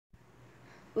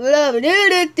It's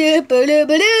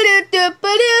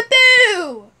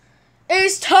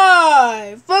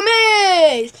time for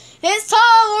me! It's time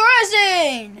for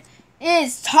wrestling!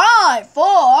 It's time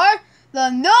for the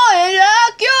Annoying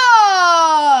That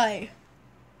Guy!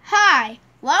 Hi,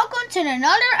 welcome to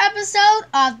another episode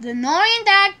of The Annoying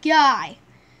That Guy.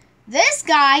 This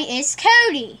guy is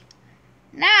Cody.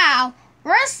 Now,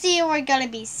 let's see we're gonna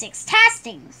be 6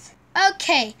 testings.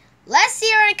 Okay, let's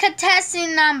see our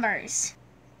contesting numbers.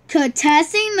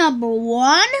 Contesting number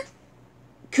 1,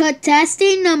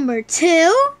 contesting number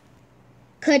 2,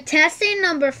 contesting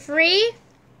number 3,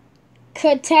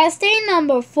 contesting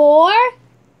number 4,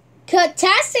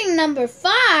 contesting number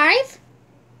 5,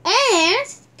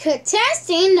 and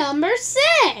contesting number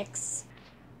 6.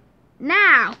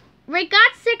 Now, we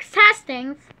got 6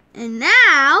 testings, and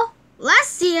now, let's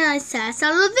see our test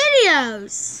of the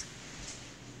videos.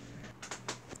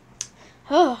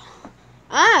 Oh,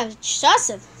 I'm just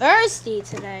so thirsty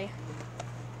today.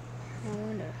 I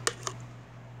wonder.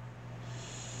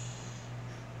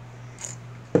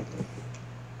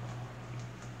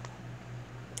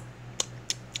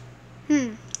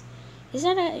 Is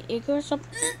that an egg or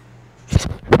something?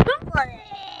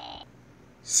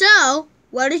 So,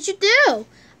 what did you do?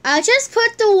 I just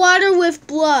put the water with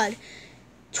blood.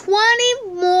 20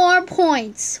 more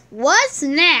points. What's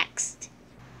next?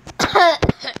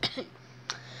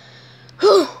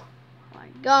 Oh my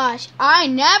gosh, I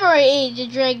never eat the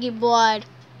drinking blood.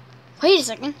 Wait a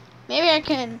second. Maybe I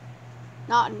can.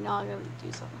 Not gonna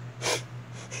do something.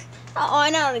 Oh, I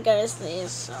know I'm gonna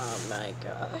sneeze. Oh my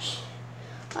gosh.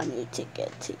 I need to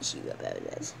get tissue about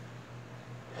this.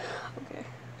 Okay.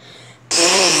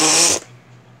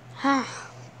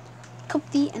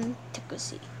 Comfy and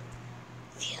cozy.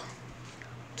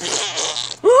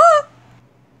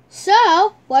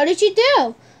 So, what did you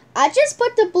do? I just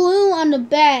put the balloon on the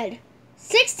bed.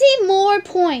 16 more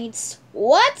points.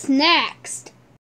 What's next?